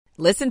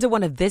Listen to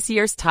one of this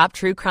year's top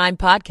true crime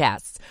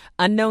podcasts.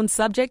 Unknown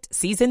Subject,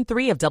 Season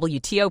 3 of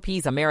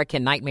WTOP's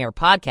American Nightmare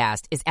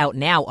podcast is out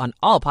now on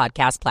all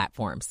podcast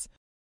platforms.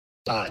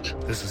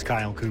 This is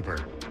Kyle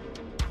Cooper.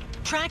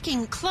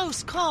 Tracking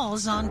close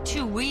calls on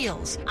two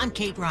wheels. I'm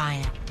Kate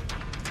Ryan.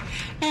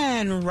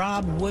 And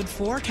Rob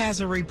Woodfork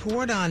has a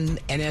report on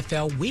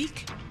NFL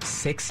Week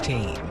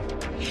 16.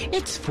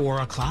 It's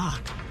 4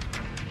 o'clock.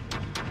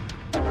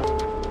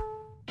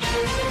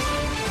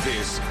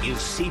 This is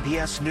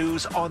CBS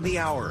News on the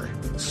Hour,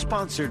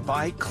 sponsored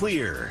by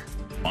Clear.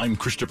 I'm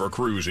Christopher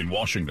Cruz in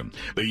Washington.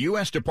 The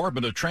U.S.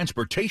 Department of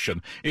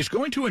Transportation is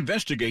going to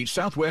investigate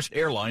Southwest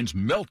Airlines'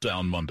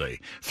 meltdown Monday.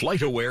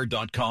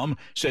 FlightAware.com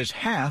says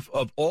half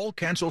of all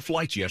canceled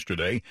flights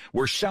yesterday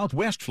were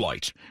Southwest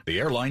flights. The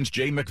airline's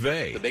Jay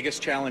McVeigh. The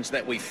biggest challenge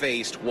that we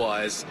faced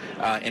was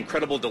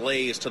incredible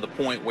delays to the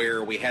point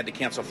where we had to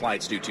cancel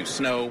flights due to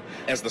snow.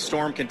 As the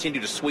storm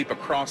continued to sweep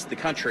across the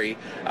country,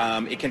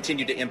 it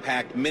continued to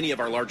impact many of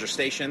our larger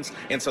stations,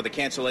 and so the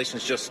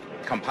cancellations just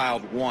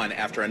compiled one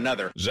after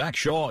another. Zach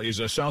Shaw is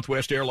a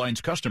Southwest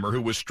Airlines customer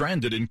who was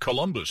stranded in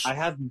Columbus. I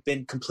have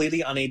been completely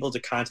unable to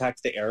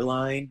contact the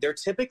airline. They're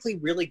typically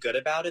really good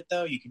about it,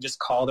 though. You can just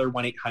call their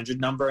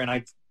 1-800 number, and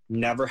I've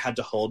never had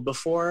to hold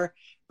before.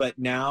 But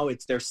now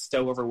they're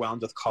so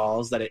overwhelmed with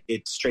calls that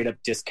it straight up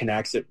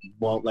disconnects. It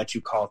won't let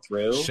you call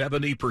through.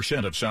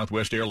 70% of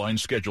Southwest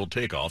Airlines scheduled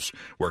takeoffs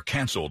were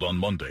canceled on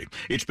Monday.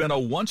 It's been a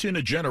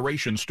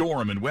once-in-a-generation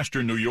storm in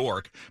western New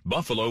York.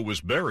 Buffalo was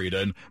buried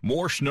and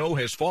more snow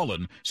has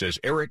fallen, says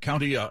Erie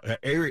County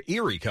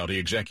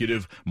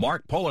Executive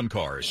Mark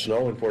Poloncarz.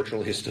 Snow,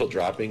 unfortunately, is still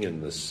dropping in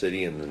the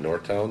city and the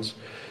north towns.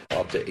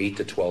 Up to 8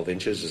 to 12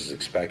 inches is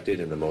expected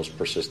in the most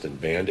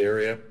persistent band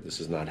area. This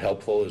is not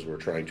helpful as we're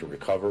trying to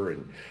recover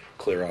and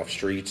clear off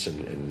streets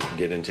and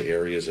get into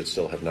areas that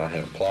still have not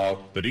had a plow.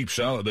 The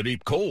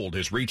deep cold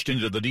has reached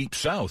into the deep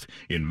south.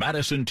 In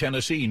Madison,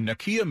 Tennessee,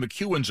 Nakia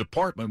McEwen's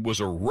apartment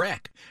was a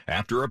wreck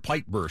after a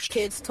pipe burst.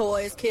 Kids'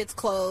 toys, kids'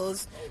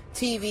 clothes,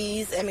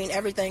 TVs,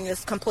 everything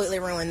is completely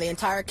ruined. The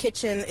entire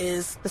kitchen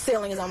the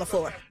ceiling is on the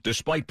floor.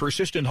 Despite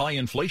persistent high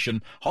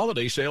inflation,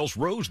 holiday sales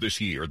rose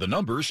this year. The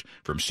numbers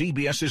from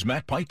CBS's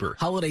Matt Piper.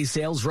 Holiday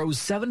sales rose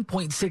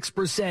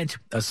 7.6%,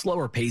 a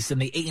slower pace than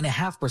the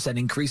 8.5%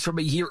 increase from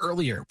a year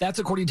earlier. That's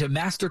according to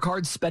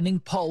MasterCard Spending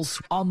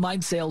Pulse.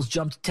 Online sales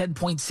jumped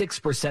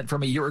 10.6%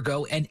 from a year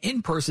ago, and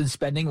in-person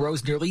spending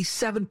rose nearly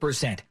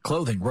 7%.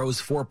 Clothing rose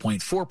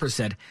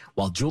 4.4%,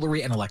 while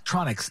jewelry and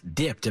electronics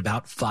dipped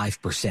about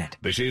 5%.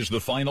 This is the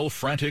final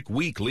frantic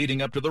week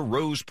leading up to the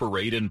Rose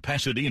Parade in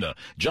Pasadena.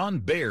 John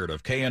Baird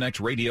of KNX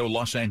Radio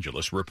Los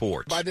Angeles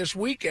reports. By this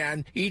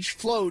weekend, each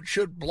float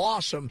should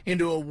blossom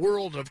into a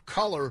world of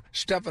color.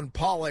 Stephen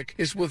Pollack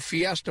is with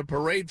Fiesta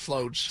Parade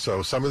Floats.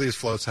 So some of these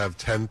floats have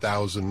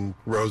 10,000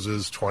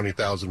 roses,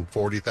 20,000,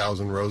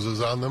 40,000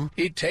 roses on them.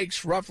 It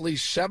takes roughly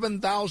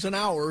 7,000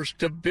 hours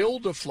to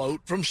build a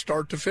float from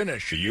start to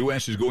finish. The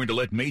U.S. is going to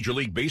let Major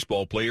League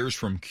Baseball players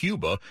from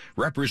Cuba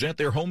represent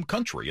their home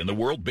country in the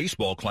World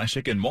Baseball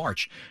Classic in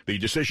March. The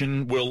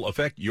decision will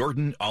affect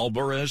Yordan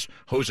Alvarez,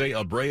 Jose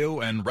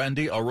Abreu, and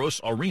Randy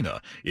Arozarena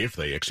if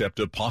they accept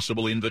a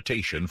possible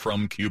invitation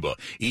from Cuba.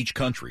 Each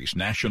country's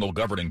national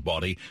governing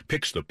body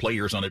picks the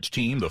players on its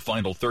team. The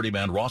final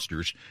 30-man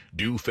rosters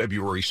due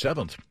February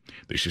 7th.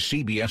 This is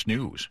CBS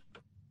News.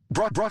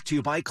 Brought to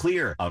you by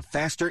Clear, a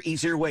faster,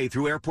 easier way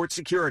through airport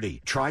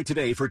security. Try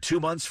today for 2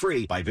 months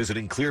free by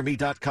visiting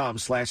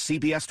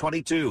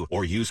clearme.com/CBS22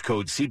 or use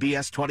code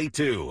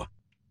CBS22.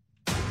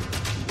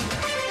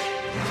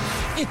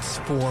 It's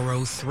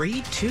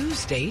 4:03,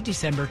 Tuesday,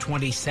 December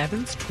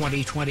 27th,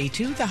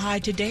 2022. The high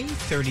today,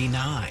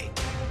 39.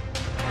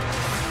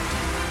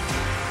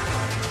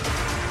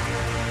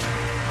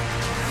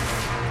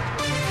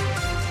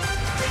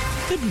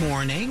 Good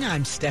morning.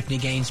 I'm Stephanie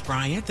Gaines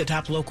Bryant. The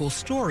top local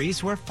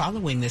stories we're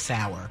following this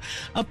hour.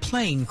 A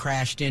plane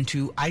crashed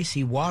into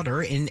icy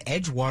water in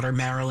Edgewater,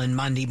 Maryland,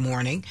 Monday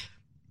morning,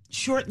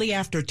 shortly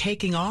after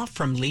taking off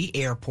from Lee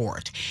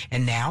Airport.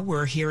 And now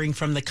we're hearing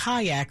from the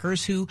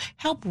kayakers who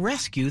helped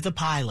rescue the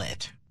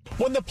pilot.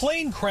 When the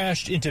plane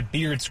crashed into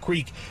Beards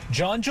Creek,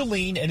 John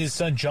Jolene and his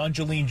son John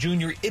Jolene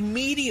Jr.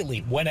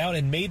 immediately went out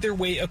and made their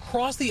way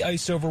across the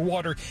ice over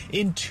water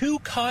in 2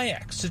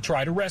 kayaks to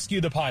try to rescue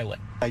the pilot.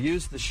 I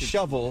used the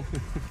shovel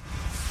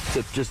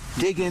to just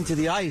dig into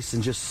the ice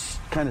and just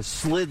kind of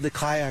slid the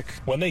kayak.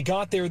 When they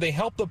got there, they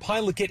helped the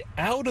pilot get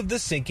out of the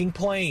sinking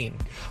plane.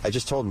 I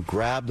just told him,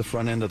 grab the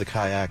front end of the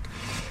kayak,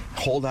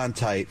 hold on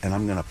tight, and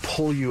I'm going to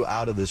pull you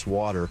out of this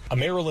water. A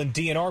Maryland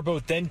DNR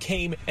boat then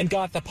came and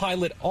got the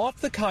pilot off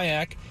the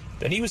kayak.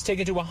 Then he was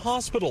taken to a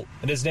hospital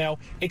and is now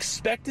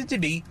expected to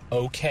be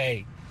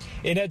okay.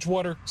 In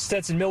Edgewater,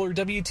 Stetson Miller,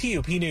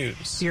 WTOP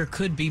News. There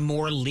could be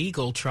more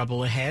legal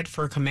trouble ahead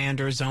for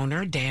Commanders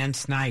owner Dan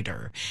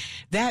Snyder.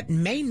 That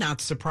may not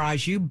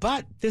surprise you,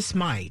 but this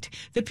might.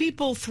 The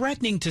people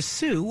threatening to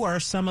sue are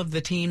some of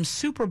the team's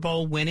Super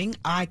Bowl winning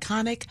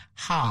iconic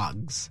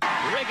Hogs.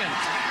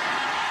 Riggins.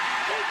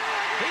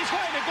 He's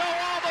going to go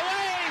all the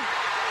way.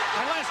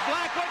 Unless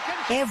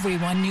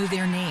Everyone knew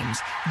their names.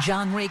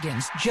 John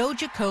Riggins, Joe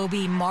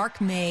Jacoby,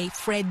 Mark May,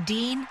 Fred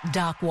Dean,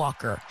 Doc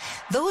Walker.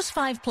 Those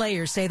 5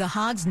 players say the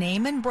Hogs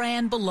name and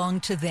brand belong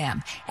to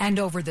them. And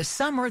over the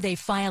summer, they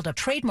filed a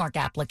trademark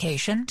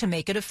application to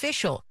make it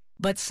official.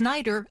 But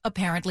Snyder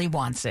apparently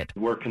wants it.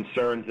 We're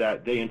concerned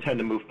that they intend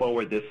to move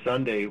forward this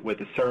Sunday with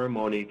a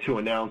ceremony to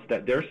announce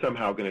that they're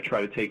somehow going to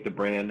try to take the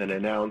brand and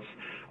announce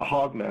a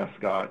hog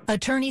mascot.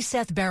 Attorney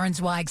Seth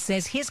Berensweig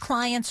says his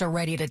clients are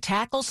ready to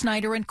tackle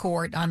Snyder in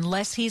court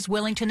unless he's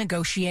willing to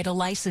negotiate a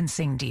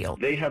licensing deal.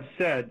 They have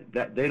said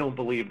that they don't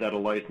believe that a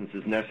license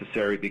is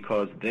necessary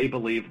because they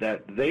believe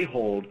that they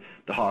hold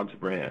the Hogs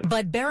brand.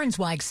 But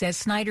Berensweig says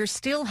Snyder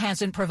still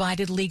hasn't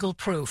provided legal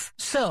proof.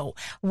 So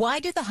why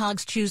did the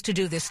Hogs choose to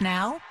do this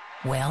now?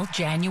 Well,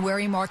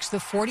 January marks the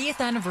 40th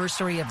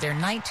anniversary of their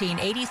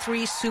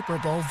 1983 Super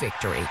Bowl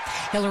victory.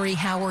 Hillary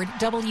Howard,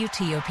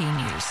 WTOP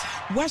News.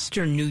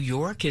 Western New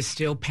York is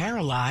still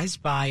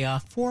paralyzed by a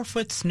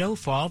 4-foot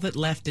snowfall that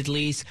left at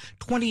least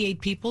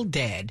 28 people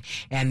dead,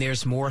 and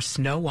there's more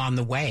snow on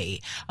the way.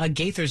 A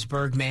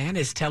Gaithersburg man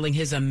is telling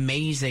his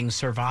amazing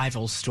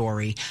survival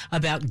story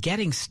about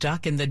getting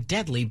stuck in the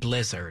deadly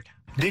blizzard.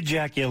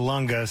 Dijak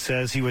Yalunga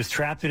says he was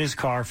trapped in his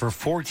car for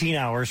 14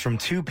 hours from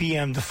 2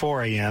 p.m. to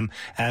 4 a.m.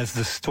 as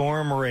the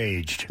storm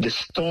raged. The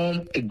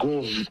storm, it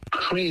goes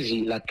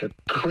crazy, like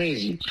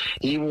crazy.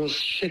 He was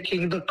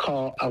shaking the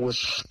car. I was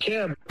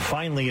scared.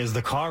 Finally, as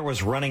the car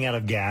was running out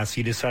of gas,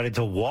 he decided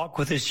to walk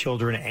with his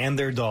children and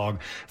their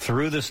dog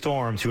through the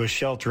storm to a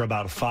shelter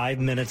about 5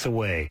 minutes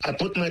away. I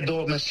put my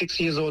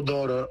 6-year-old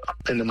daughter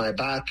in my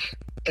back,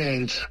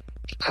 and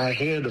I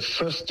hear the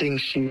first thing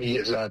she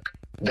is like,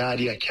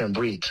 "Daddy, I can't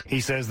breathe." He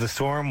says the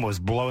storm was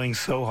blowing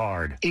so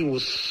hard. It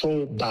was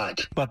so bad.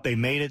 But they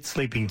made it,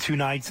 sleeping 2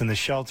 nights in the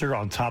shelter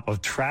on top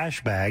of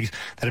trash bags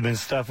that had been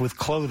stuffed with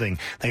clothing.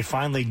 They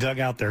finally dug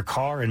out their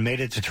car and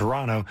made it to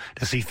Toronto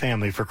to see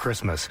family for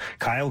Christmas.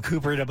 Kyle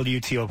Cooper,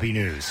 WTOP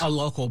News. A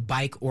local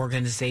bike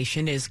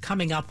organization is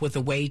coming up with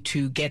a way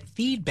to get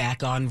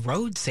feedback on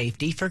road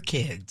safety for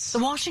kids. The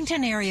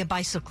Washington Area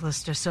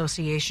Bicyclist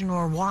Association,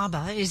 or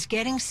WABA, is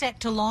getting set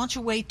to launch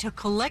a way to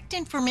collect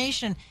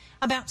information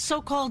about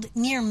so-called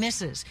near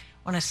misses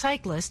when a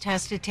cyclist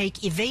has to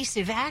take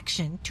evasive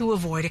action to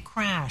avoid a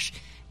crash.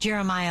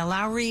 Jeremiah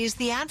Lowry is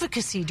the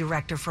advocacy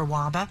director for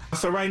WABA.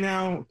 So right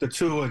now, the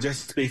tool will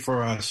just be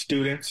for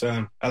students,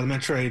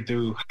 elementary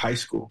through high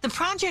school. The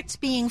project's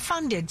being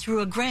funded through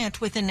a grant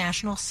with the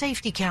National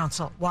Safety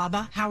Council.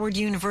 WABA, Howard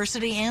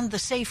University, and the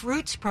Safe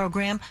Routes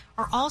program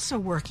are also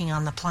working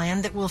on the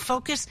plan that will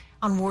focus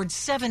on Wards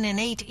 7 and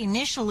 8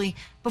 initially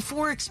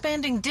before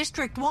expanding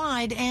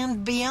district-wide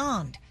and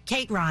beyond.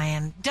 Kate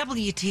Ryan,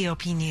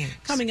 WTOP News.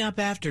 Coming up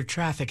after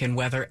traffic and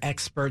weather,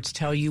 experts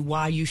tell you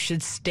why you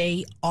should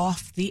stay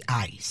off the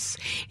ice.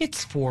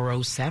 It's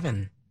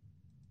 4:07.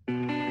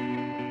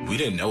 We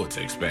didn't know what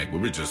to expect. We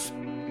were just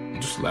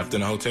left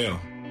in a hotel.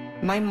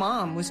 My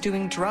mom was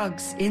doing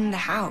drugs in the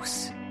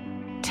house.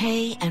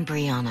 Tay and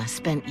Brianna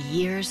spent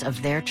years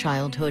of their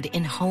childhood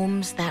in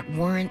homes that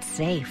weren't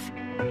safe.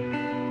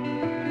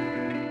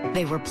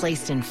 They were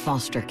placed in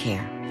foster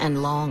care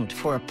and longed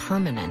for a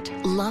permanent,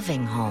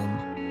 loving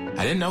home.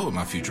 I didn't know what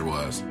my future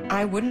was.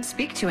 I wouldn't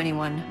speak to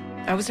anyone.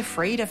 I was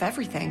afraid of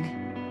everything.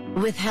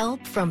 With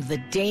help from the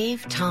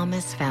Dave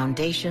Thomas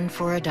Foundation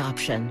for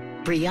Adoption,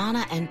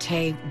 Brianna and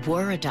Tay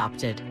were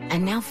adopted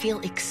and now feel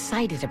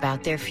excited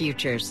about their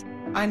futures.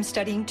 I'm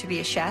studying to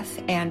be a chef,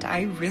 and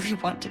I really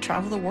want to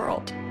travel the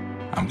world.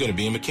 I'm going to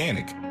be a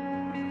mechanic,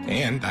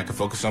 and I can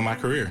focus on my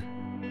career.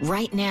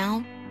 Right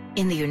now,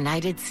 in the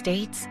United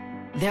States,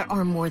 there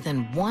are more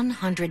than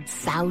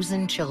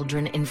 100,000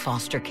 children in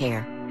foster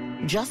care,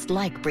 just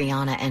like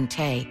Brianna and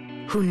Tay,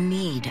 who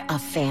need a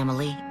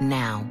family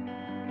now.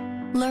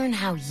 Learn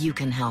how you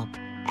can help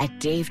at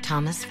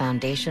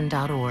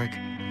davethomasfoundation.org.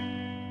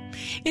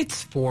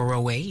 It's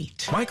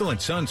 4:08. Michael &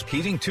 Son's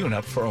heating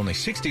tune-up for only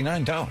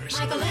 $69.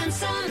 Michael &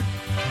 Son.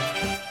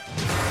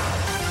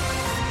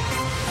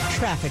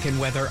 Traffic and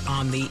weather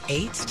on the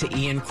 8th to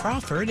Ian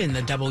Crawford in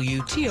the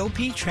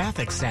WTOP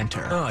Traffic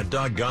Center. Oh,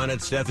 doggone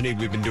it, Stephanie.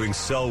 We've been doing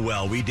so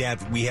well. We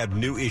have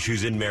new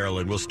issues in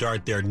Maryland. We'll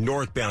start there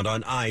northbound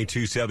on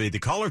I-270. The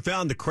caller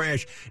found the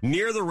crash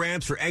near the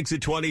ramps for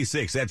exit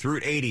 26. That's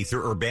Route 80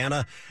 through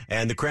Urbana.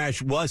 And the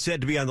crash was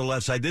said to be on the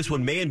left side. This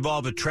one may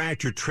involve a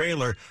tractor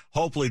trailer.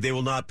 Hopefully they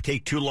will not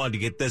take too long to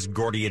get this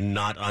Gordian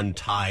knot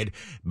untied.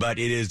 But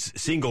it is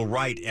single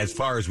right as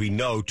far as we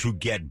know to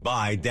get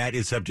by. That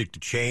is subject to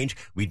change.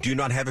 We do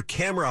not have a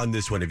camera on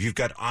this one. If you've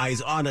got eyes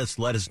on us,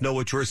 let us know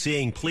what you're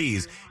seeing,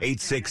 please.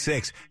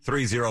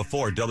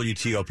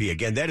 866-304-WTOP.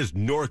 Again, that is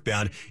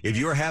northbound. If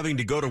you're having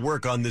to go to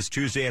work on this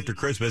Tuesday after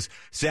Christmas,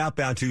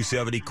 southbound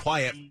 270,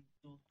 quiet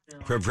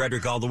from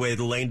Frederick all the way to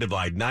the lane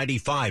divide.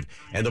 95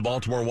 and the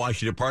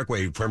Baltimore-Washington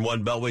Parkway from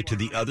one beltway to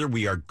the other.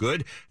 We are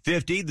good.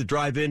 50, the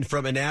drive-in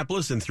from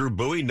Annapolis and through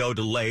Bowie, no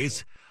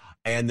delays.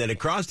 And then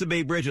across the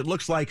Bay Bridge, it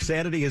looks like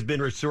sanity has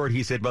been restored,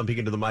 he said, bumping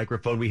into the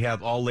microphone. We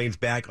have all lanes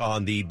back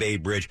on the Bay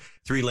Bridge,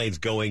 3 lanes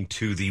going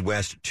to the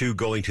west, 2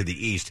 going to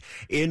the east.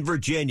 In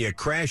Virginia,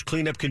 crash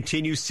cleanup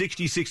continues,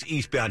 66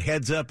 eastbound.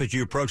 Heads up as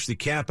you approach the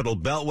Capitol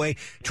Beltway,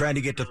 trying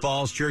to get to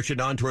Falls Church and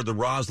on toward the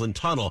Roslyn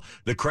Tunnel.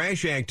 The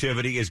crash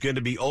activity is going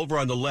to be over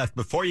on the left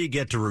before you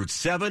get to Route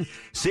 7.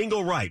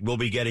 Single right will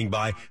be getting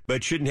by,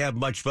 but shouldn't have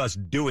much fuss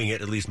doing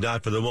it, at least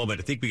not for the moment.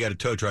 I think we got a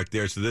tow truck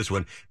there, so this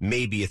one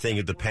may be a thing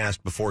of the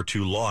past before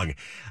too long.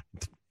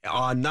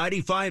 On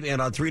 95 and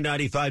on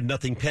 395,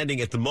 nothing pending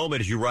at the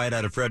moment as you ride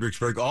out of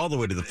Fredericksburg all the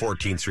way to the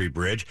 14th Street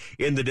Bridge.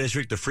 In the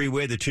district, the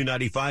freeway, the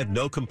 295,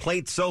 no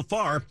complaints so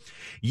far.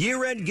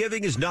 Year-end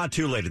giving is not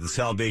too late at the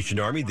Salvation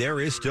Army. There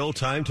is still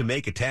time to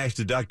make a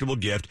tax-deductible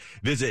gift.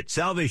 Visit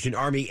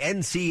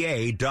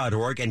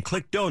SalvationArmyNCA.org and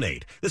click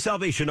Donate. The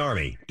Salvation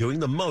Army, doing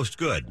the most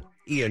good.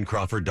 Ian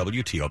Crawford,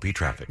 WTOP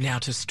Traffic. Now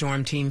to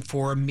Storm Team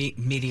 4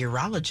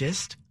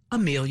 meteorologist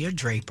Amelia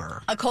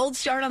Draper. A cold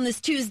start on this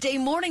Tuesday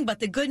morning,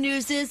 but the good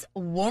news is a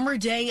warmer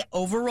day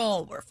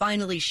overall. We're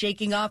finally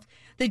shaking off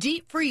the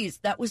deep freeze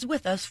that was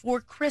with us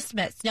for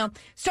Christmas. Now,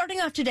 starting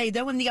off today,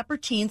 though, in the upper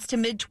teens to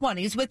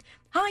mid-20s with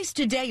highs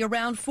today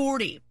around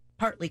 40.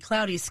 Partly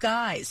cloudy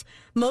skies.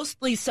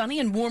 Mostly sunny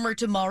and warmer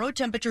tomorrow.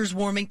 Temperatures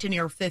warming to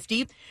near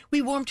 50.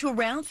 We warm to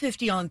around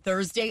 50 on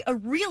Thursday. A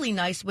really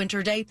nice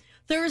winter day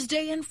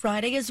Thursday and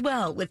Friday as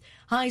well, with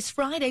highs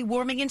Friday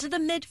warming into the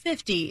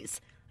mid-50s.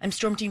 I'm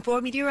Storm Team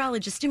 4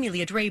 meteorologist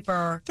Amelia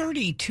Draper.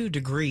 32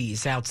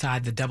 degrees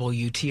outside the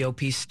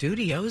WTOP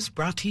studios,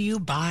 brought to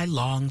you by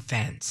Long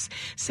Fence.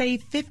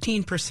 Save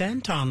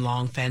 15% on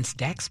Long Fence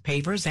decks,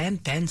 pavers, and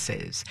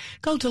fences.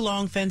 Go to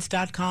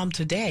longfence.com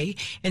today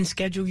and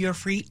schedule your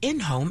free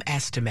in-home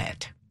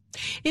estimate.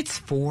 It's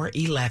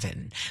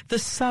 4:11. The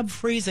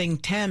sub-freezing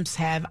temps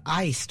have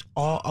iced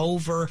all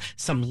over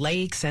some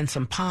lakes and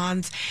some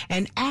ponds.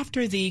 And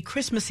after the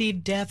Christmas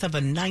Eve death of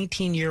a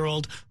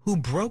 19-year-old who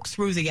broke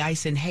through the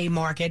ice in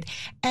Haymarket,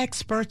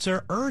 experts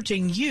are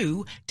urging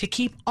you to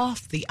keep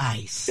off the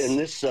ice. In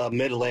this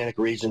mid-Atlantic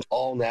region,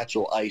 all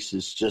natural ice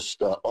is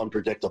just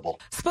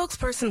unpredictable.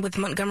 Spokesperson with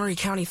Montgomery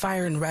County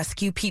Fire and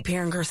Rescue, Pete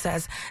Paringer,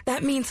 says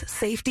that means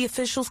safety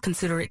officials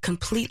consider it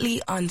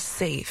completely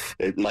unsafe.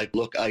 It might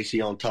look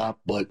icy on top,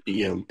 but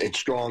it's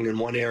strong in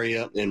one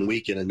area and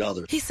weak in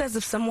another. He says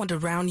if someone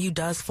around you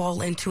does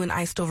fall into an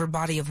iced over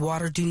body of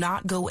water, do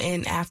not go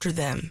in after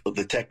them.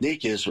 The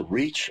technique is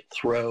reach,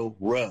 throw,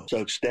 row. So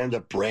extend a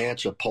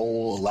branch, a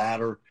pole, a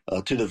ladder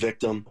to the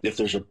victim. If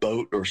there's a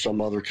boat or some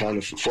other kind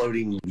of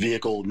floating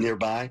vehicle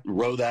nearby,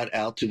 row that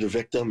out to the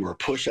victim or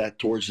push that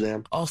towards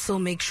them. Also,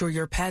 make sure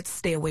your pets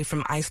stay away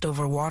from iced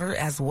over water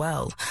as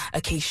well.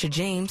 Acacia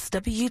James,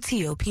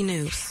 WTOP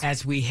News.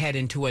 As we head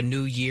into a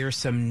new year,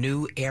 some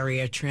new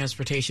area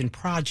transportation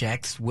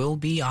projects will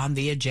be on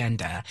the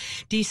agenda.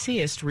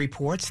 DCist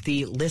reports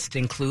the list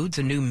includes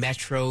a new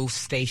metro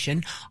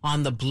station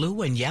on the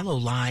blue and yellow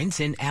lines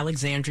in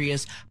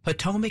Alexandria's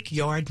Potomac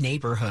Yard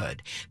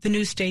neighborhood. The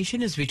new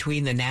station is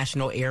between the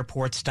National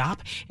Airport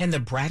stop and the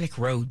Braddock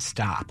Road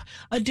stop.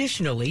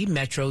 Additionally,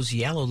 Metro's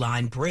Yellow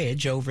Line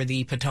Bridge over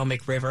the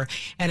Potomac River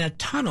and a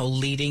tunnel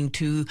leading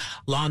to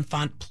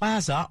L'Enfant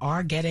Plaza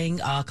are getting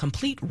a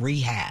complete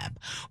rehab.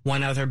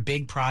 One other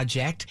big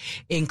project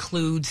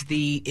includes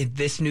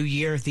this new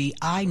year, the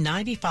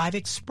I-95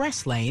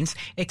 Express Lanes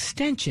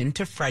extension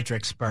to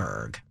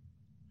Fredericksburg.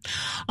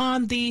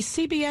 On the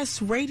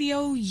CBS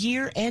Radio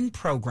year-end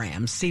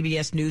program,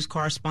 CBS News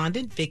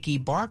correspondent Vicki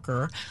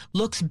Barker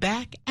looks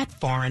back at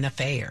foreign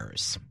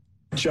affairs.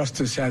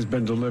 Justice has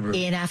been delivered.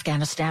 In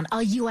Afghanistan,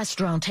 a U.S.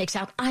 drone takes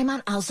out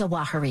Ayman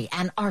al-Zawahiri,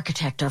 an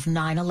architect of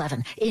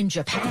 9/11. In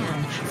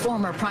Japan,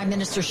 former Prime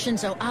Minister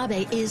Shinzo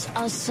Abe is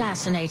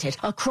assassinated.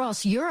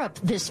 Across Europe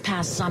this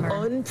past summer,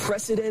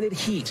 unprecedented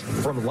heat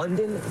from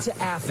London to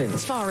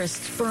Athens.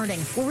 Forests burning,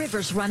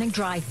 rivers running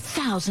dry,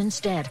 thousands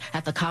dead.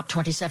 At the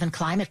COP27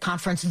 climate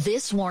conference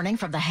this morning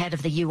from the head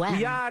of the UN.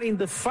 We are in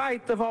the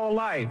fight of our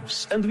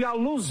lives, and we are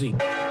losing.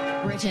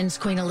 Britain's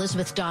Queen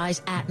Elizabeth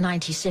dies at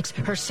 96.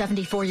 Her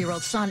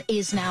 74-year-old son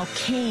is now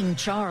King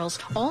Charles.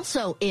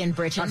 Also in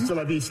Britain, hasta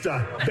la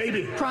vista,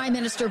 baby. Prime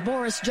Minister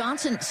Boris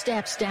Johnson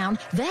steps down.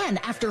 Then,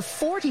 after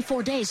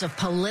 44 days of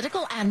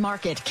political and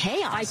market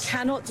chaos, I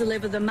cannot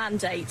deliver the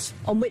mandate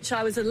on which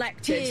I was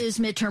elected. His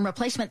midterm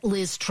replacement,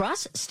 Liz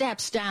Truss,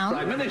 steps down.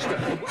 Prime Minister.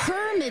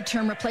 Her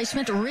midterm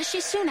replacement,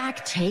 Rishi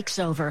Sunak, takes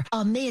over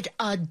amid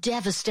a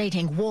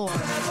devastating war.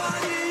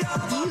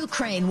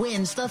 Ukraine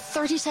wins the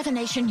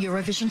 37-nation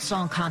Eurovision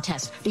Song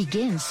Contest,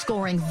 begins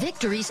scoring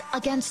victories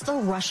against the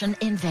Russian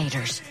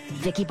invaders.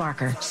 Vicki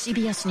Barker,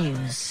 CBS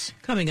News.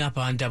 Coming up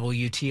on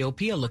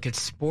WTOP, a look at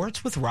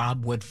sports with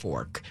Rob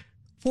Woodfork.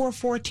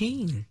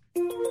 4:14.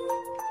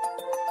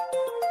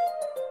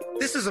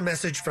 This is a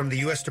message from the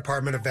U.S.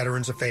 Department of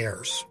Veterans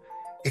Affairs.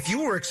 If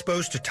you were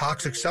exposed to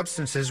toxic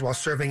substances while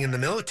serving in the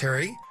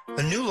military,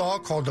 a new law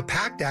called the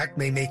PACT Act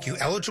may make you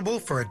eligible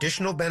for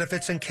additional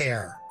benefits and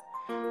care.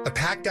 The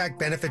PACT Act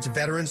benefits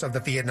veterans of the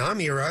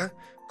Vietnam era,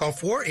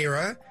 Gulf War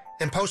era,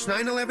 and post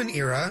 9/11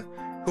 era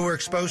who were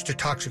exposed to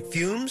toxic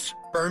fumes,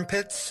 burn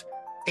pits,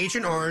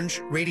 Agent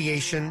Orange,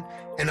 radiation,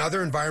 and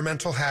other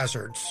environmental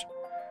hazards.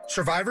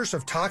 Survivors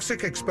of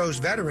toxic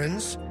exposed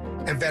veterans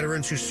and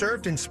veterans who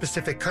served in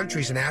specific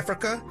countries in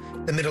Africa,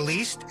 the Middle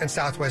East, and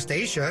Southwest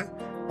Asia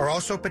are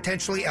also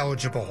potentially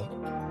eligible.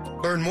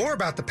 Learn more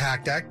about the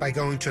PACT Act by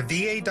going to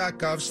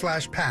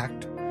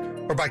va.gov/PACT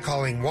or by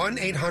calling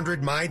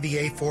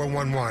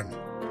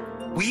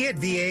 1-800-MY-VA-411. We at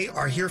VA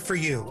are here for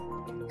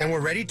you, and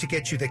we're ready to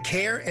get you the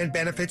care and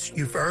benefits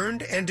you've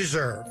earned and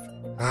deserve.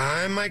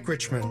 I'm Mike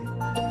Richmond.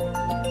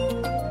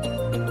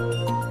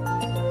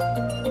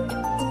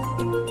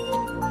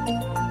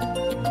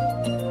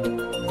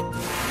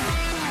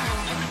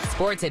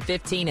 Sports at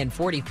 15 and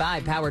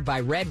 45, powered by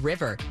Red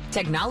River.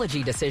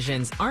 Technology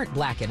decisions aren't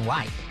black and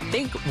white.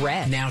 Think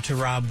red. Now to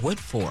Rob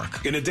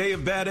Woodfork. In a day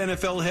of bad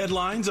NFL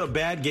headlines, a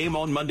bad game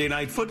on Monday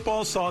Night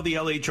Football saw the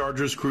LA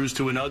Chargers cruise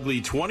to an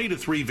ugly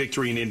 20-3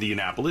 victory in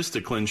Indianapolis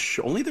to clinch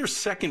only their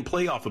second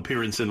playoff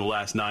appearance in the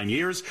last 9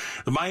 years.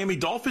 The Miami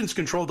Dolphins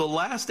control the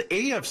last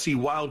AFC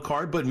wild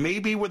card, but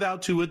maybe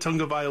without Tua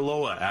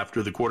Tagovailoa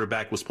after the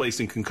quarterback was placed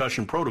in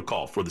concussion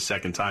protocol for the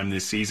second time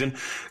this season.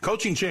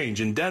 Coaching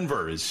change in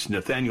Denver as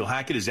Nathaniel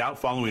Hackett is out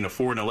following a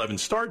 4-11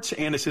 start,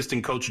 and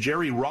assistant coach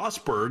Jerry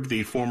Rosburg,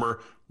 the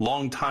former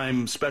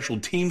longtime special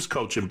teams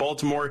coach in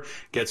Baltimore,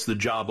 gets the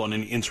job on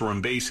an interim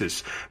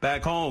basis.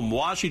 Back home,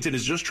 Washington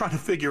is just trying to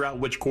figure out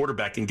which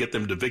quarterback can get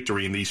them to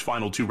victory in these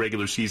final two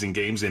regular season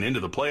games and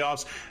into the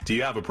playoffs. Do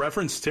you have a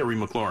preference? Terry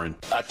McLaurin.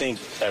 I think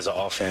as an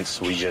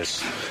offense, we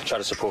just try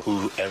to support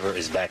whoever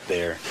is back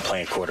there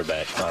playing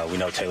quarterback. We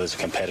know Taylor's a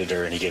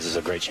competitor and he gives us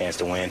a great chance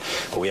to win,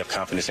 but we have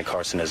confidence in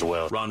Carson as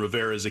well. Ron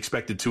Rivera is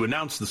expected to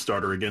announce the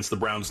starter against the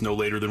Browns no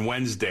later than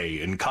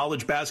Wednesday. In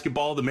college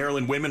basketball, the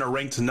Maryland women are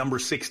ranked number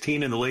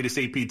 16 in the latest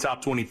AP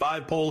Top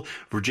 25 poll.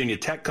 Virginia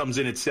Tech comes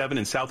in at 7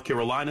 and South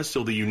Carolina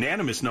still the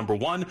unanimous number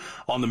 1.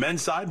 On the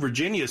men's side,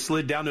 Virginia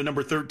slid down to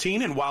number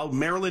 13, and while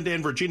Maryland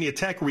and Virginia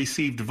Tech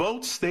received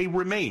votes, they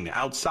remain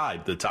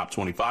outside the top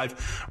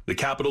 25. The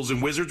Capitals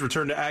and Wizards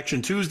return to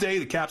action Tuesday.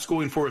 The Caps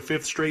going for a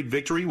 5th straight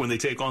victory when they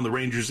take on the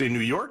Rangers in New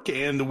York,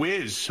 and the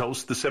Wiz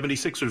host the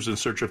 76ers in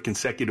search of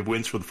consecutive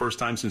wins for the first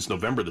time since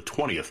November the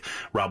 20th.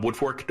 Rob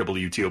Woodfork,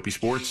 WTOP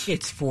Sports.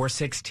 It's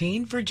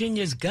 4:16.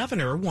 Virginia's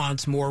governor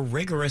wants more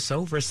rigorous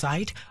oversight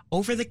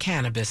over the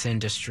cannabis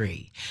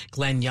industry.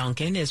 Glenn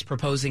Youngkin is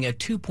proposing a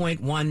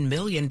 $2.1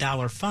 million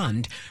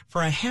fund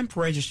for a hemp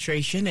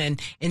registration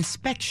and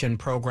inspection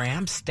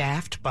program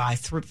staffed by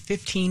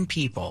 15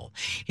 people.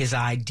 His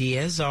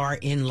ideas are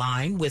in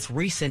line with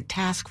recent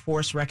task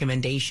force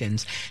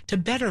recommendations to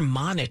better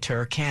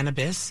monitor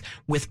cannabis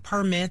with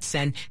permits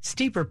and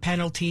steeper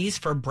penalties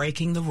for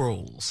breaking the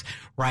rules.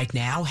 Right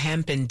now,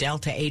 hemp and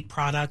Delta 8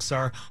 products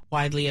are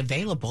widely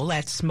available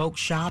at smoke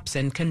shops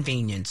and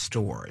convenience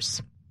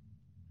stores.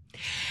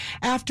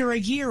 After a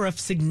year of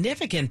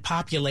significant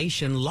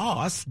population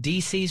loss,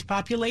 D.C.'s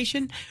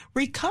population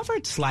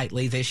recovered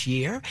slightly this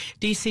year.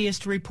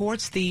 D.C.ist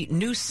reports the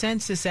new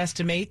census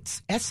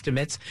estimates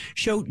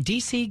show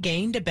D.C.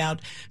 gained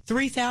about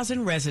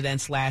 3,000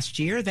 residents last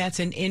year. That's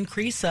an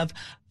increase of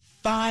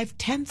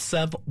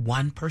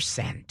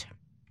 0.5%.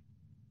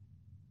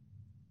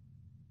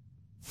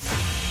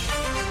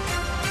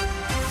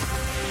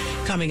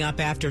 Coming up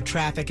after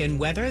traffic and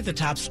weather, the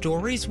top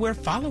stories we're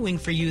following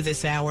for you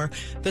this hour.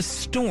 The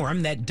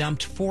storm that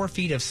dumped 4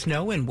 feet of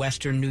snow in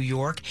western New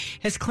York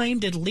has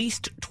claimed at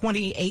least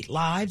 28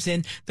 lives,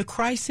 and the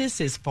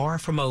crisis is far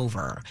from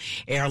over.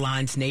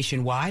 Airlines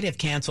nationwide have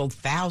canceled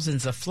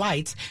thousands of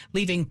flights,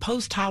 leaving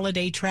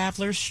post-holiday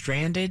travelers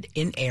stranded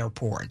in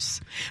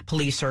airports.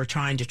 Police are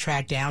trying to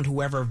track down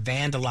whoever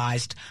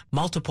vandalized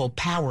multiple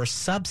power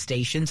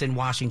substations in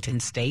Washington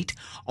state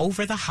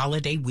over the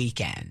holiday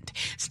weekend.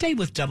 Stay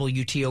with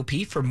WTOP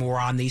for more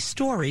on these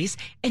stories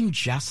in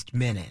just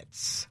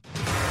minutes.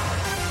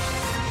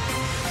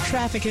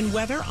 Traffic and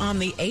weather on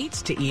the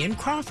 8s to Ian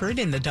Crawford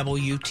in the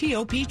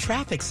WTOP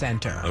Traffic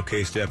Center.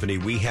 Okay, Stephanie,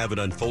 we have an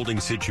unfolding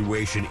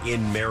situation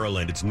in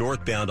Maryland. It's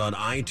northbound on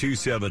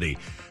I-270.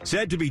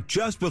 Said to be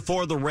just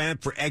before the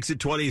ramp for exit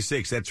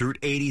 26. That's Route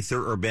 80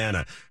 through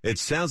Urbana. It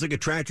sounds like a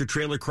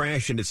tractor-trailer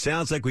crash, and it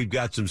sounds like we've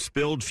got some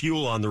spilled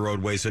fuel on the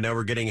roadway, so now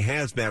we're getting a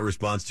hazmat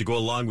response to go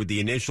along with the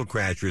initial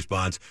crash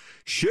response.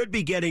 Should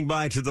be getting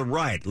by to the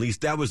right. At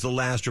least that was the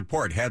last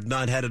report. Have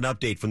not had an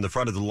update from the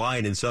front of the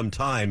line in some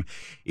time.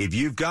 If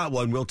you've got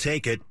one, we'll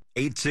take it.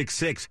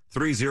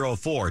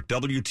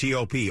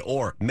 866-304-WTOP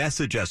or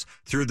message us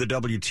through the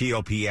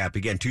WTOP app.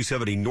 Again,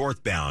 270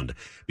 northbound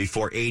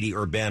before 80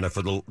 Urbana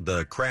for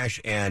the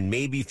crash and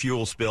maybe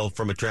fuel spill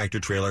from a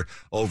tractor trailer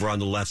over on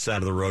the left side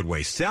of the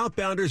roadway.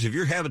 Southbounders, if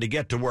you're having to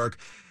get to work,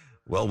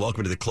 well,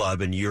 welcome to the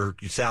club, and you're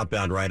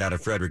southbound right out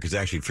of Frederick is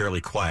actually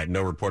fairly quiet.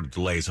 No reported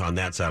delays on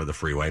that side of the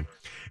freeway.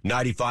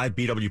 95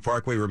 BW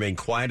Parkway remain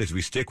quiet as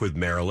we stick with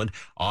Maryland.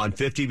 On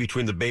 50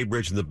 between the Bay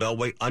Bridge and the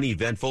Beltway,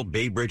 uneventful.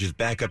 Bay Bridge is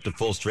back up to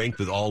full strength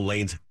with all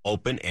lanes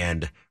open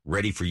and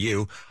ready for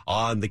you.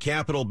 On the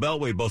Capitol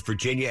Beltway, both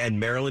Virginia and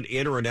Maryland,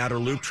 inner and outer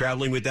loop,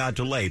 traveling without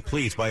delay.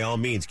 Please, by all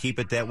means, keep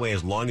it that way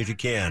as long as you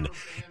can.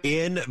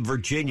 In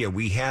Virginia,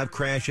 we had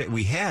crash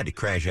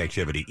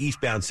activity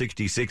eastbound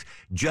 66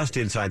 just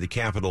inside the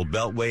Capitol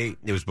Beltway.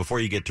 It was before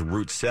you get to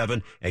Route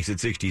 7, exit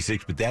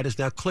 66, but that is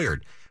now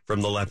cleared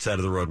from the left side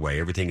of the roadway.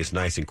 Everything is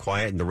nice and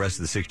quiet, and the rest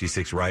of the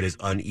 66 ride is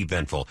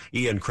uneventful.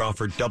 Ian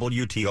Crawford,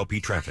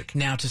 WTOP Traffic.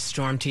 Now to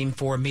Storm Team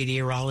 4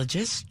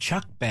 meteorologist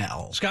Chuck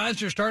Bell.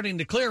 Skies are starting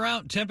to clear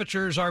out.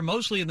 Temperatures are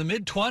mostly in the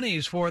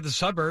mid-20s for the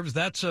suburbs.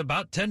 That's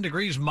about 10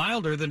 degrees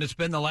milder than it's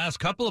been the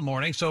last couple of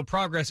mornings, so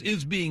progress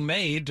is being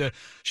made to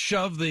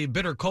shove the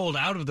bitter cold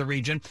out of the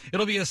region.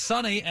 It'll be a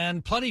sunny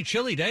and plenty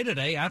chilly day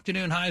today.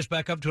 Afternoon highs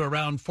back up to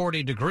around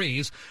 40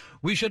 degrees.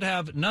 We should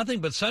have nothing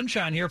but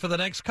sunshine here for the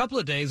next couple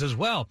of days as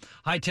well.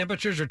 High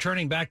temperatures are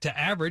turning back to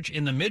average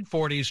in the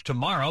mid-40s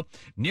tomorrow,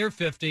 near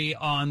 50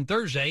 on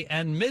Thursday,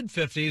 and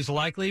mid-50s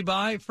likely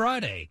by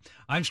Friday.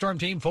 I'm Storm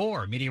Team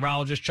 4,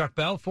 meteorologist Chuck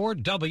Bell for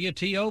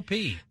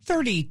WTOP.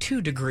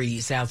 32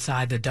 degrees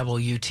outside the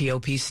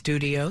WTOP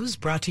studios,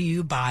 brought to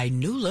you by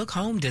New Look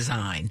Home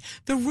Design,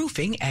 the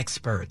roofing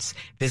experts.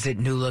 Visit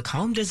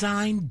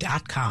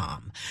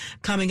newlookhomedesign.com.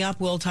 Coming up,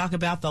 we'll talk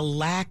about the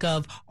lack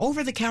of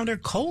over-the-counter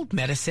cold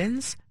medicines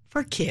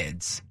for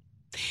kids.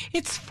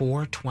 It's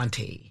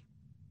 4:20.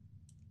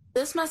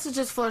 This message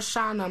is for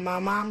Shauna, my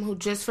mom, who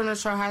just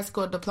finished her high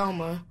school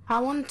diploma. I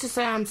wanted to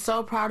say I'm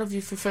so proud of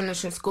you for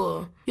finishing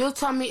school. You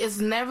told me it's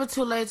never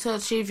too late to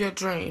achieve your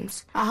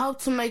dreams. I hope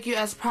to make you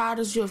as proud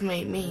as you have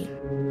made me.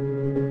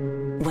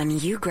 When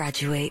you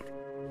graduate,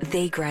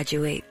 they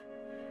graduate.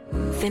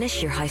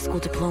 Finish your high school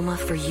diploma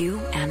for you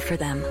and for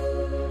them.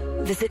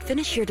 Visit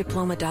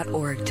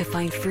finishyourdiploma.org to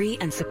find free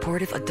and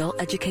supportive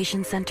adult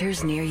education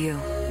centers near you.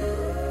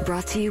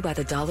 Brought to you by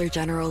the Dollar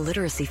General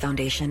Literacy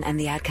Foundation and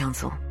the Ad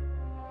Council.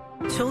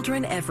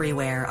 Children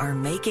everywhere are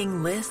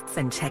making lists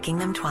and checking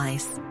them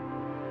twice.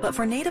 But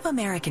for Native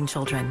American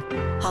children,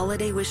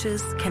 holiday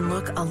wishes can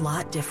look a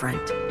lot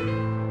different.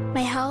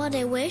 My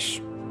holiday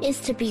wish is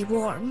to be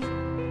warm.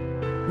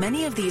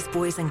 Many of these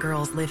boys and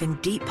girls live in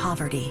deep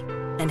poverty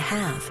and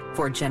have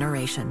for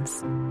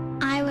generations.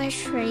 I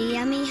wish for a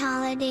yummy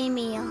holiday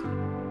meal.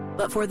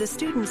 But for the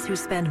students who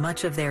spend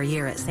much of their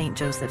year at St.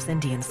 Joseph's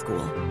Indian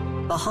School,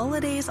 the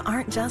holidays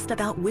aren't just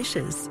about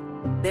wishes.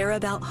 They're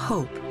about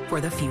hope for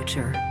the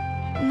future.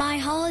 My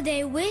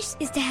holiday wish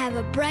is to have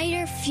a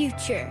brighter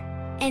future.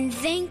 And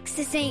thanks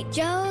to St.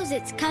 Joe's,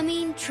 it's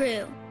coming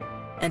true.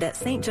 And at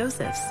St.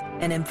 Joseph's,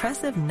 an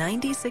impressive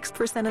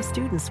 96% of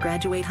students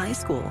graduate high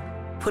school,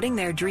 putting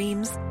their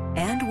dreams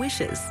and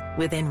wishes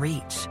within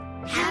reach.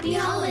 Happy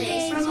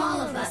holidays from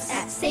all of us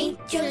at St.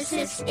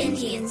 Joseph's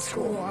Indian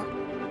School.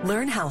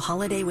 Learn how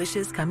holiday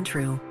wishes come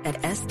true at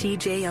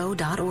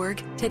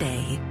stjo.org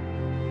today.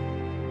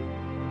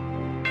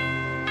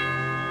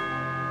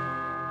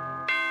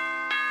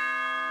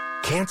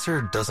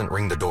 Cancer doesn't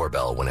ring the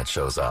doorbell when it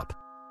shows up.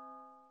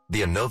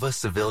 The Inova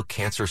Seville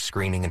Cancer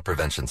Screening and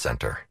Prevention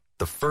Center,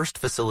 the first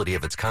facility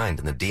of its kind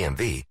in the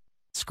DMV,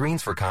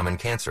 screens for common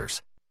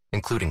cancers,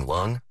 including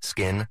lung,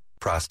 skin,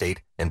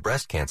 prostate, and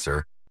breast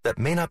cancer that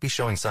may not be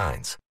showing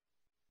signs.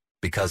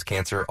 Because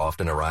cancer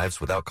often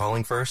arrives without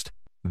calling first,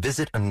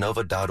 visit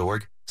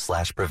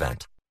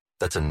Inova.org/prevent.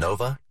 That's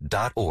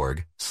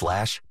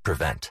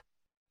Inova.org/prevent.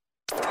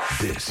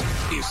 This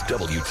is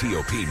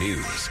WTOP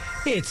News.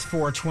 It's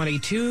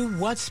 4:22.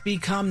 What's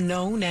become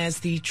known as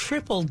the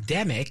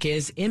triple-demic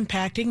is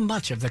impacting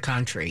much of the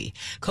country.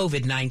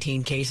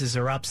 COVID-19 cases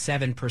are up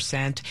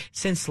 7%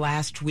 since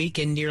last week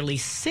and nearly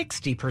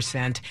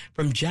 60%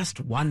 from just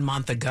 1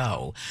 month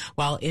ago.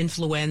 While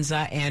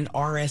influenza and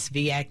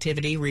RSV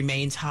activity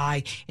remains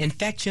high,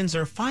 infections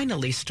are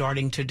finally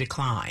starting to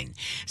decline.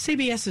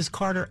 CBS's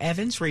Carter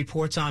Evans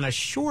reports on a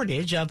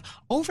shortage of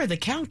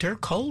over-the-counter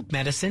cold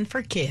medicine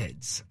for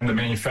kids. The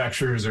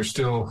manufacturers are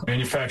still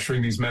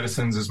manufacturing these medicines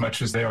as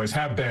much as they always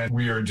have been.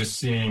 We are just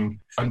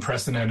seeing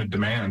unprecedented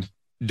demand.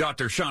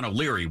 Dr. Sean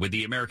O'Leary with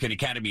the American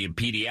Academy of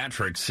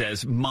Pediatrics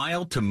says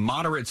mild to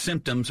moderate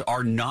symptoms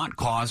are not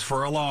cause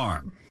for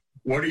alarm.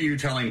 What are you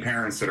telling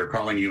parents that are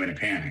calling you in a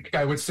panic?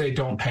 I would say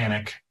don't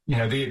panic.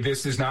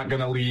 This is not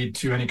going to lead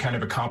to any kind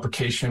of a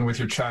complication with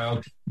your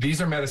child.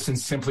 These are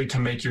medicines simply to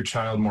make your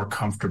child more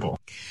comfortable.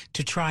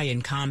 To try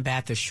and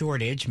combat the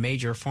shortage,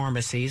 major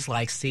pharmacies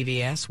like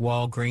CVS,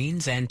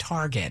 Walgreens, and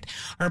Target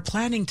are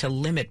planning to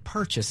limit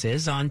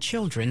purchases on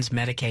children's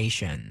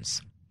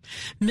medications.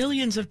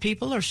 Millions of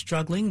people are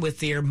struggling with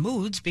their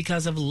moods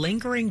because of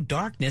lingering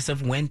darkness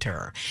of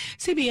winter.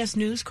 CBS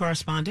News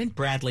correspondent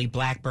Bradley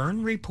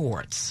Blackburn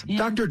reports.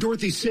 Dr.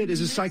 Dorothy Sitt is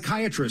a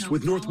psychiatrist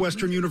with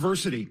Northwestern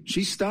University.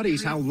 She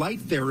studies how light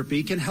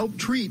therapy can help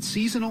treat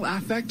seasonal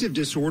affective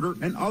disorder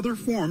and other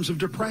forms of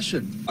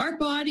depression. Our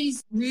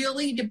bodies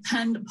really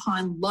depend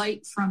upon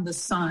light from the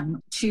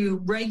sun to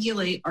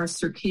regulate our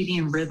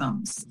circadian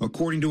rhythms.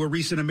 According to a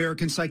recent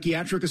American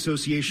Psychiatric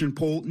Association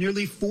poll,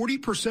 nearly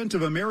 40%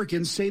 of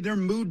Americans say their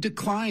mood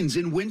declines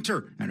in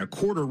winter, and a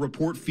quarter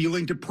report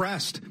feeling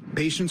depressed.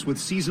 Patients with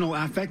seasonal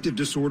affective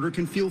disorder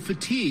can feel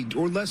fatigued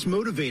or less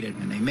motivated,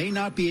 and they may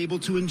not be able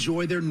to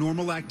enjoy their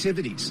normal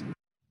activities.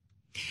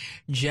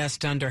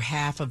 Just under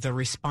half of the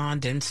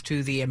respondents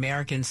to the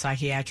American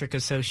Psychiatric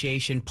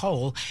Association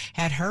poll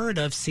had heard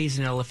of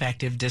seasonal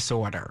affective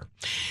disorder.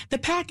 The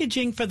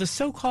packaging for the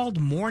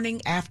so-called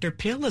morning after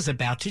pill is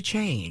about to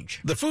change.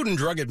 The Food and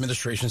Drug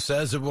Administration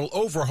says it will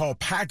overhaul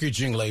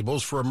packaging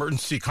labels for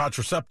emergency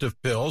contraceptive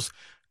pills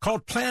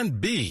called Plan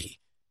B.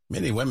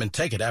 Many women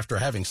take it after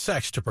having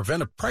sex to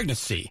prevent a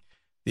pregnancy.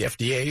 The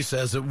FDA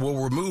says it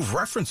will remove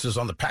references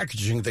on the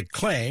packaging that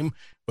claim,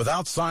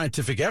 without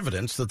scientific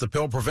evidence, that the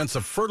pill prevents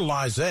a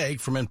fertilized egg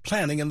from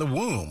implanting in the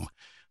womb.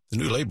 The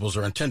new labels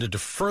are intended to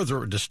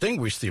further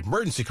distinguish the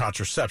emergency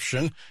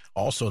contraception,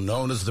 also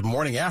known as the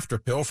morning after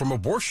pill, from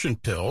abortion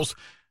pills.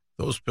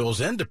 Those pills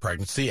end a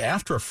pregnancy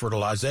after a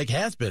fertilized egg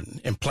has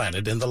been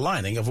implanted in the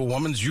lining of a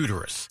woman's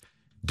uterus.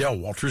 Del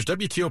Walters,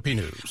 WTOP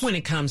News. When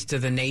it comes to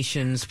the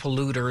nation's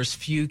polluters,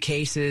 few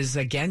cases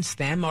against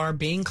them are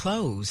being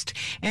closed.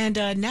 And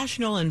a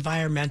national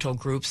environmental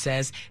group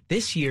says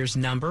this year's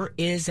number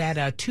is at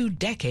a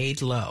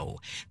 2-decade low.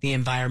 The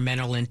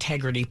Environmental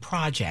Integrity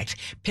Project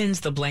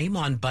pins the blame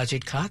on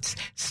budget cuts,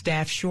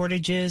 staff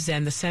shortages,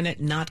 and the Senate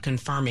not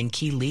confirming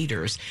key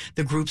leaders.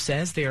 The group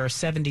says there are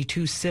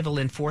 72 civil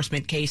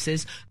enforcement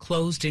cases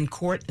closed in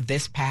court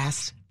this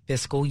past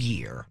fiscal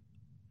year.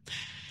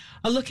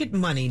 A look at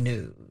money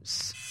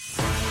news.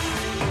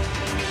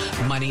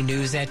 Money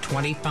news at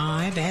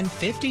 25 and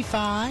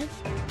 55.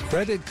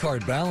 Credit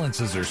card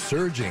balances are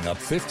surging, up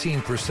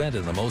 15%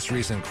 in the most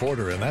recent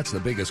quarter, and that's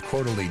the biggest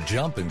quarterly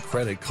jump in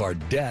credit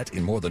card debt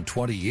in more than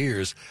 20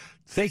 years.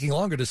 It's taking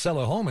longer to sell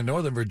a home in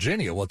Northern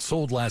Virginia. What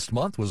sold last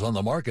month was on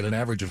the market an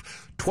average of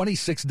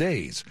 26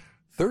 days.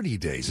 30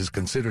 days is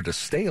considered a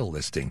stale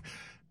listing.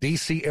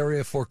 D.C.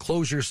 area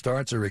foreclosure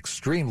starts are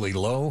extremely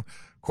low.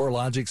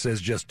 CoreLogic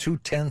says just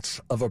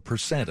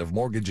 0.2% of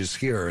mortgages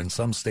here are in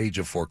some stage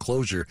of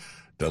foreclosure.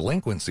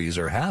 Delinquencies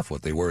are half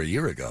what they were a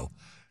year ago.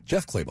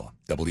 Jeff Clabaugh,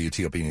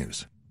 WTOP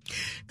News.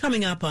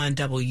 Coming up on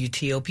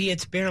WTOP,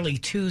 it's barely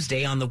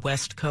Tuesday on the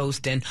West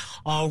Coast, and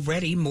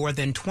already more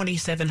than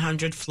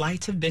 2,700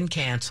 flights have been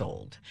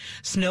canceled.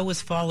 Snow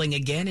is falling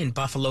again in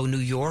Buffalo, New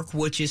York,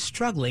 which is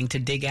struggling to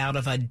dig out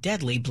of a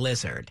deadly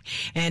blizzard.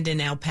 And in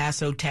El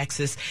Paso,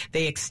 Texas,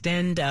 they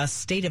extend a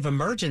state of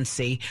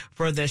emergency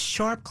for the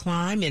sharp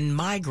climb in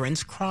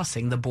migrants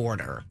crossing the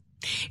border.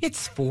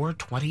 It's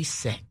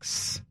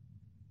 4:26.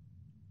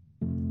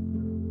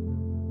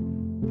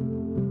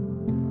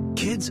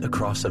 Kids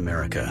across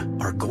America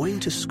are going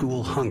to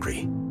school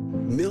hungry.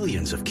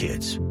 Millions of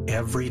kids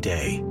every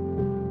day.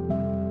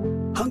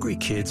 Hungry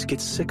kids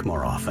get sick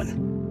more often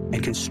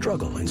and can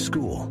struggle in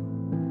school.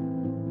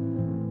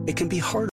 It can be harder